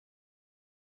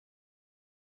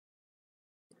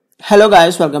Hello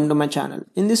guys, welcome to my channel.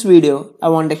 In this video, I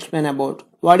want to explain about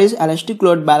what is Elastic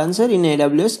Load Balancer in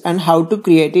AWS and how to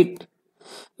create it.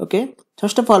 Okay,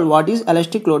 first of all, what is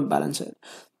Elastic Load Balancer?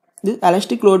 This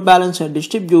Elastic Load Balancer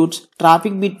distributes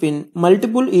traffic between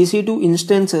multiple EC2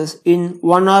 instances in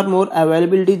one or more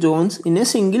availability zones in a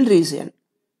single region.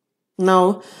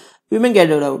 Now, we may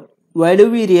get it out. Why do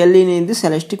we really need this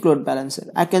Elastic Load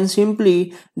Balancer? I can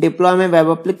simply deploy my web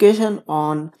application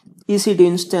on EC2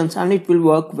 instance and it will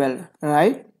work well,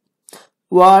 right?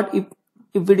 What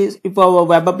if our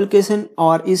web application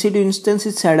or EC2 instance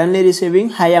is suddenly receiving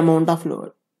high amount of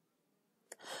load?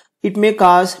 It may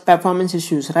cause performance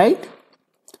issues, right?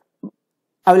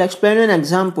 I will explain an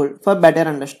example for better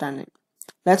understanding.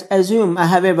 Let's assume I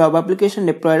have a web application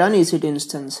deployed on EC2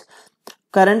 instance.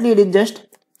 Currently, it is just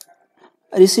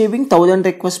receiving 1000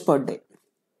 requests per day.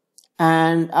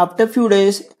 And after few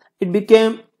days, it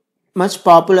became much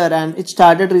popular and it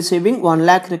started receiving 1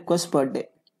 lakh requests per day.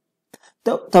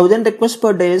 The 1000 requests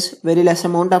per day is very less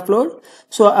amount of load,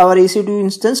 so our EC2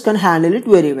 instance can handle it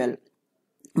very well.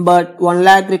 But 1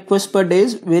 lakh requests per day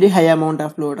is very high amount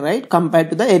of load, right, compared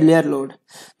to the earlier load.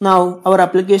 Now our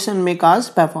application may cause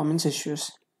performance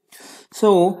issues.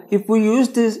 So if we use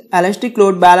this Elastic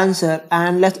Load Balancer,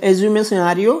 and let's assume a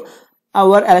scenario,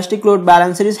 our Elastic Load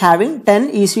Balancer is having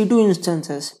 10 EC2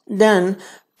 instances, then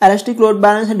Elastic Load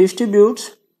Balancer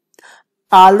distributes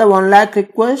all the 1 lakh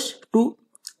requests to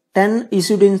 10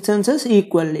 EC2 instances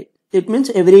equally. It means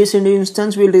every EC2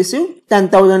 instance will receive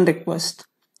 10,000 requests.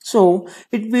 So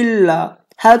it will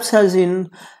helps us in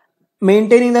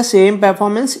maintaining the same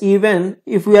performance even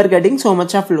if we are getting so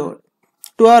much of load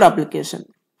to our application.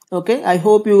 Okay, I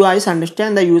hope you guys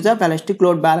understand the use of Elastic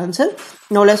Load Balancer.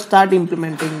 Now let's start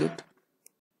implementing it.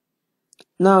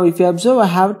 Now if you observe, I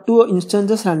have two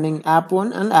instances running,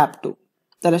 app1 and app2.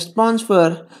 The response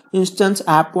for instance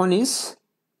app1 is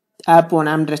app1.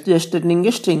 I'm just returning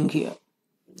a string here.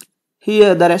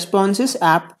 Here the response is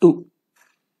app2.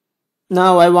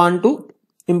 Now I want to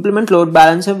implement load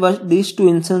balancer for these two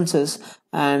instances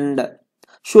and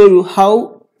show you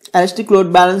how Elastic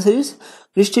Load Balancer is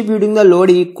distributing the load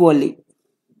equally.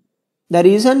 The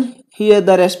reason here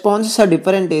the responses are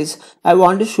different is I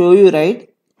want to show you, right,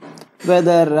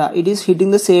 whether it is hitting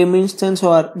the same instance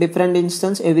or different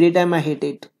instance every time I hit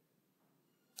it.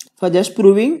 For just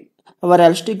proving our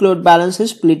Elastic Load Balancer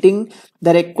splitting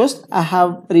the request, I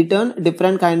have returned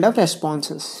different kind of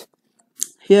responses.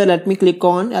 Here let me click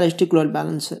on Elastic Load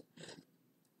Balancer.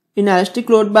 In Elastic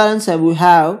Load Balancer we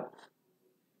have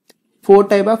 4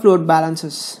 type of load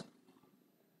balancers.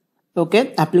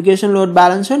 Okay, Application Load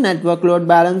Balancer, Network Load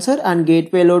Balancer, and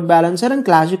Gateway Load Balancer, and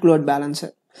Classic Load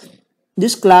Balancer.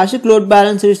 This Classic Load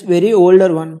Balancer is very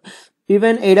older one.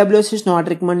 Even AWS is not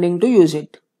recommending to use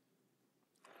it.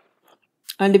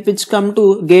 And if it's come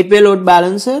to Gateway Load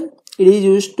Balancer, it is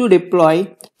used to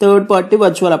deploy third-party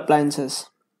virtual appliances.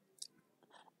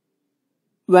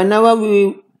 Whenever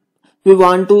we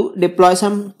want to deploy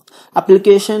some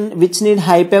application which need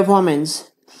high performance,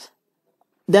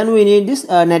 then we need this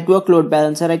network load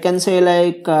balancer. I can say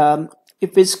like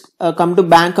if it's come to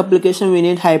bank application, we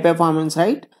need high performance,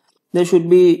 right? There should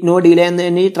be no delay in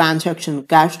any transaction,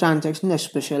 cash transaction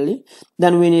especially.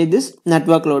 Then we need this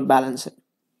network load balancer.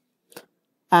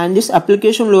 And this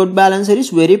application load balancer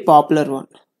is very popular one.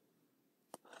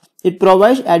 It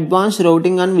provides advanced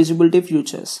routing and visibility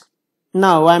features.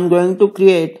 Now I am going to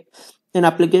create an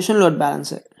application load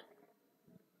balancer.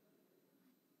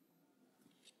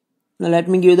 Now let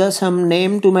me give some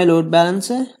name to my load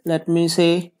balancer. Let me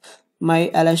say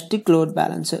my Elastic Load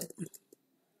Balancer.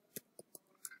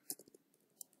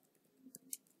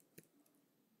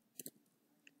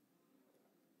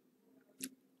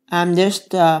 I'm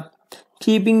just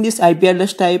keeping this IP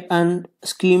address type and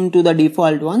scheme to the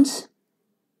default ones.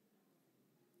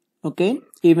 Okay,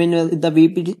 even the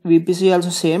VPC also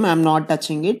same, I'm not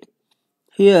touching it.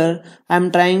 Here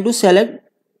I'm trying to select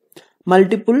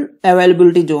multiple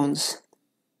availability zones.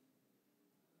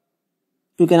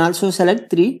 You can also select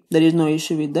 3, there is no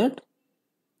issue with that.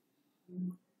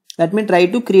 Let me try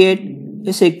to create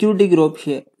a security group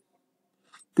here.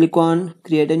 Click on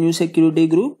create a new security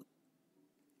group.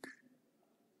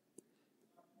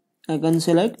 I can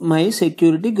select my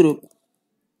security group.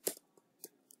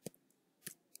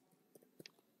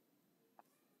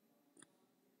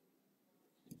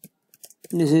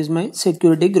 This is my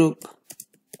security group.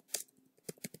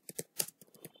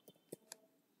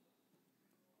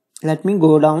 Let me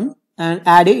go down and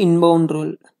add a inbound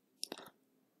rule.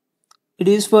 It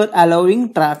is for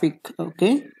allowing traffic.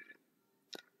 Okay.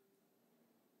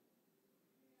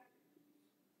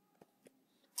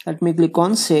 Let me click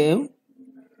on save.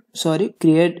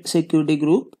 create security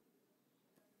group.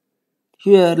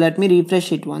 Here let me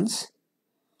refresh it once.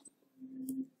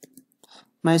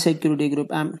 My security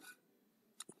group.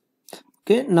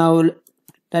 Okay, now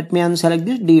let me unselect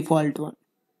this default one.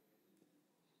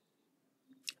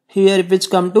 Here if it's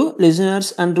come to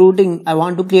listeners and routing, I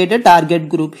want to create a target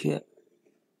group here.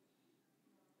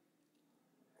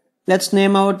 Let's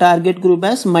name our target group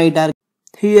as my target.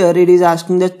 Here it is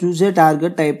asking that choose a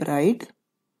target type, right?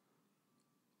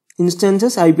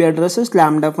 Instances, IP addresses,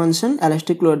 Lambda function,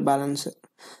 Elastic Load Balancer.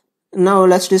 Now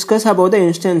let's discuss about the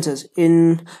instances.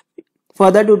 In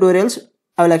further tutorials,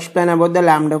 I will explain about the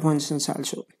Lambda functions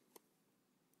also.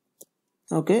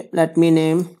 Okay, let me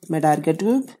name my target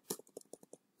group.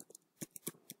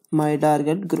 My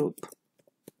target group.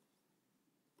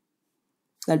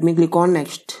 Let me click on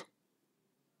next.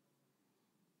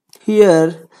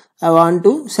 Here I want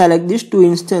to select these two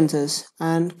instances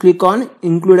and click on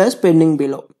include as pending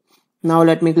below. Now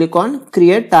let me click on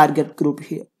create target group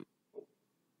here.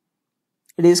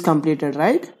 It is completed,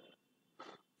 right?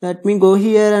 Let me go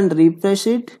here and refresh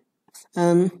it,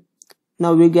 and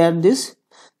now we get this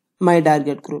my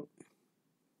target group.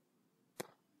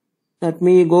 Let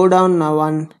me go down now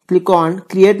and click on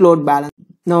create load balance.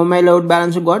 Now my load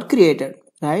balancer got created,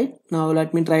 right? Now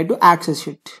let me try to access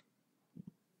it.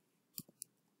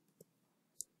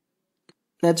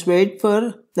 Let's wait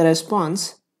for the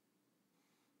response.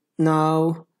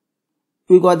 Now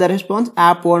we got the response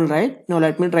app 1, right? Now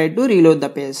let me try to reload the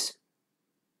page.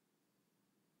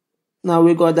 Now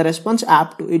we got the response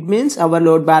app 2. It means our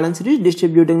load balancer is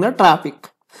distributing the traffic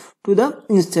to the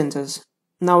instances.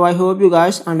 Now I hope you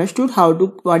guys understood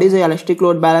what is a Elastic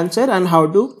Load Balancer and how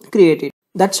to create it.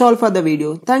 That's all for the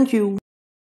video. Thank you.